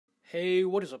Hey,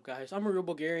 what is up, guys? I'm a real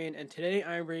Bulgarian, and today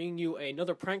I'm bringing you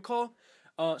another prank call.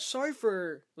 Sorry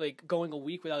for going a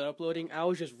week without uploading. I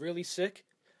was just really sick.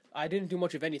 I didn't do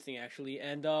much of anything actually,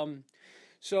 and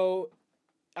so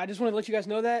I just want to let you guys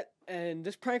know that. And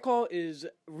this prank call is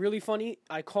really funny.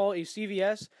 I call a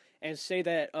CVS and say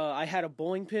that I had a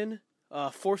bowling pin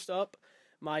forced up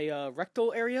my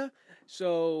rectal area.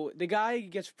 So the guy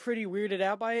gets pretty weirded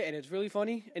out by it, and it's really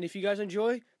funny. And if you guys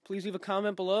enjoy, please leave a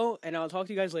comment below, and I'll talk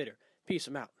to you guys later. Peace.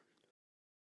 I'm out.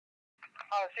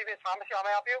 CVS Pharmacy, how may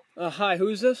I help you? Hi, who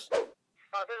is this? This is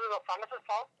a pharmacist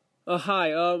phone.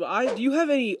 Hi. Do you have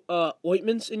any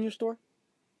ointments in your store?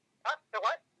 Huh? The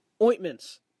what?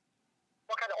 Ointments.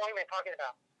 What kind of ointment are you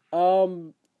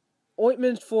talking about?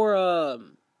 Ointments for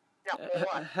Yeah, for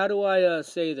what? how do I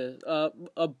say this? A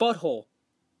butthole.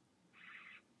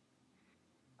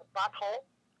 A butthole?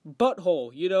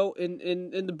 Butthole, you know,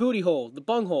 in the booty hole, the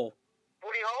bung hole.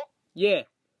 Booty hole? Yeah.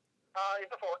 Is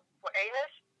it for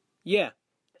anus? Yeah.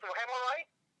 Is it for hemorrhoid?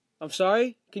 I'm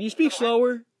sorry? Can you speak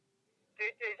slower? Is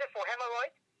it for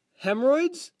hemorrhoid?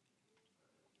 Hemorrhoids?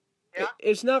 Yeah?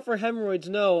 It's not for hemorrhoids,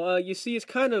 no. You see, it's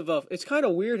kind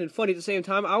of weird and funny at the same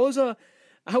time. I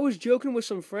was joking with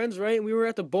some friends, right? And we were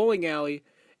at the bowling alley,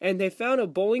 and they found a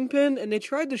bowling pin, and they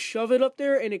tried to shove it up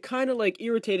there, and it kind of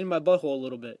irritated my butthole a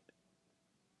little bit.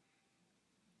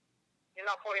 You're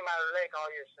not pulling my leg,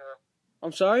 are you, sir?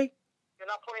 I'm sorry? You're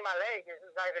not pulling my leg. Is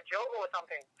it like a joke or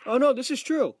something? Oh no, this is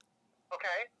true.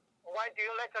 Okay. Why do you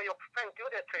let your friend do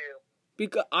that to you?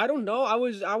 Because I don't know, I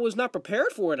was not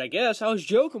prepared for it. I guess I was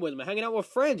joking with them, hanging out with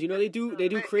friends. You know, they do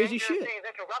crazy shit. They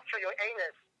can rupture your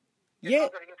anus. Yeah.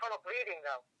 Because of internal bleeding,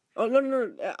 though. Oh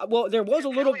no. Well, there was a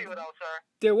little. Kill you, though, sir.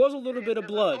 There was a little bit of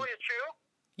blood. Is it true?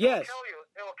 Yes.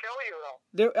 It will kill you,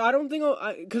 though. I don't think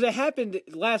because it happened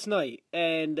last night,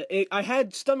 and I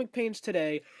had stomach pains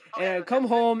today, and I come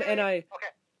home and I.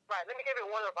 Okay, right. Let me give you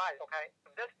one advice. Okay,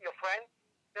 if this your friend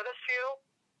did this to you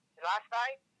last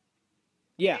night.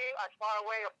 Yeah. Be as far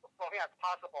away from him as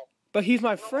possible. But he's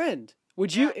my friend.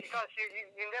 Would you? Because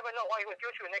you never know what he will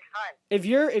do to you next time.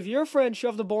 If your friend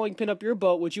shoved a bowling pin up your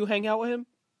butt, would you hang out with him?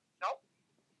 No.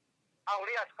 I'll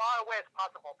be as far away as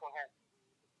possible from him.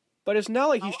 But it's not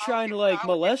like he's trying to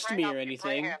molest me or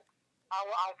anything.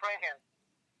 I'll friend him.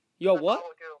 Yo, That's what? I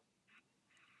will do.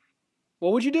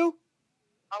 What would you do?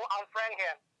 I'll unfriend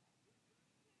him.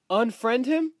 Unfriend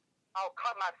him? I'll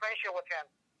cut my friendship with him.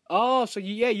 Oh, so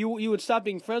you would stop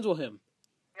being friends with him?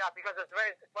 Yeah, because it's a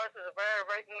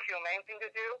very inhumane thing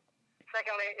to do.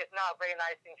 Secondly, it's not a very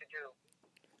nice thing to do.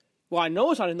 Well, I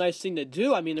know it's not a nice thing to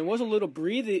do. I mean, there was a little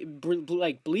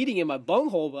bleeding in my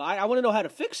bunghole, but I want to know how to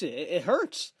fix it. It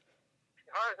hurts.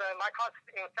 It hurts. It might cause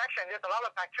infection. There's a lot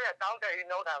of bacteria down there. You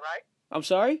know that, right? I'm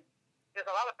sorry? There's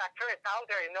a lot of bacteria down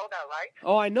there. You know that, right?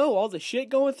 Oh, I know. All the shit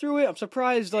going through it. I'm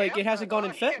surprised, it hasn't gone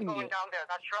infecting you. Going down there.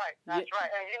 That's right. That's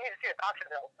right. And you need to see a doctor,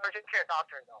 though. Urgent care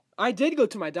doctor, though. I did go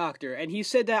to my doctor, and he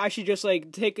said that I should just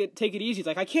take it easy. It's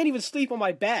like I can't even sleep on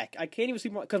my back. I can't even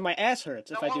sleep because my ass hurts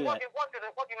if I do that.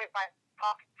 What do you mean by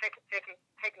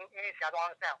taking easy? I don't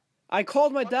understand. I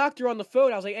called my doctor on the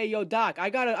phone. I was like, "Hey, yo, doc, I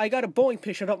got a bowling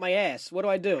pin shoved up my ass. What do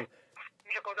I do?" You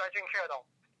should go to urgent care, though.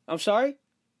 I'm sorry?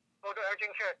 Go to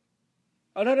urgent care.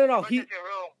 Oh no.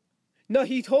 Room.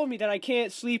 He told me that I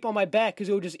can't sleep on my back because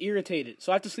it would just irritate it.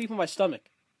 So I have to sleep on my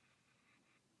stomach.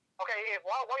 Okay, if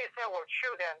what you said were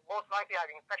true, then most likely I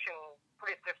have infection,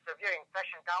 pretty severe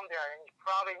infection down there, and you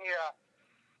probably need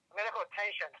medical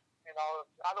attention. You know,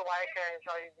 otherwise,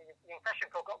 the infection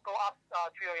could go up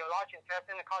to your large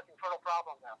intestine and cause internal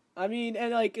problems now. I mean,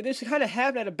 and this kind of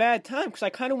happened at a bad time because I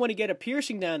kind of want to get a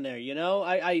piercing down there. You know,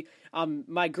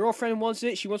 my girlfriend wants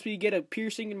it. She wants me to get a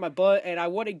piercing in my butt, and I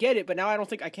want to get it, but now I don't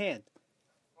think I can.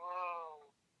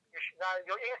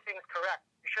 Your instinct is correct.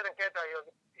 You shouldn't get your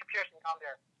piercing down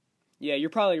there. Yeah, you're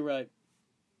probably right.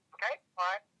 Okay. All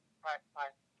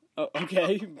right. Oh,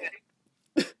 okay.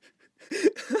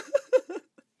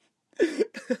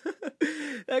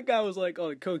 That guy was like,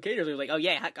 "Oh, cocaine." He was like, "Oh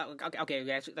yeah, okay,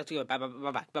 that's good.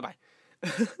 Bye.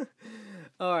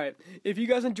 All right. If you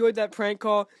guys enjoyed that prank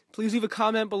call, please leave a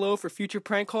comment below for future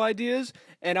prank call ideas,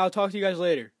 and I'll talk to you guys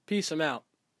later. Peace. I'm out.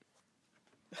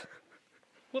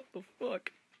 What the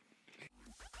fuck?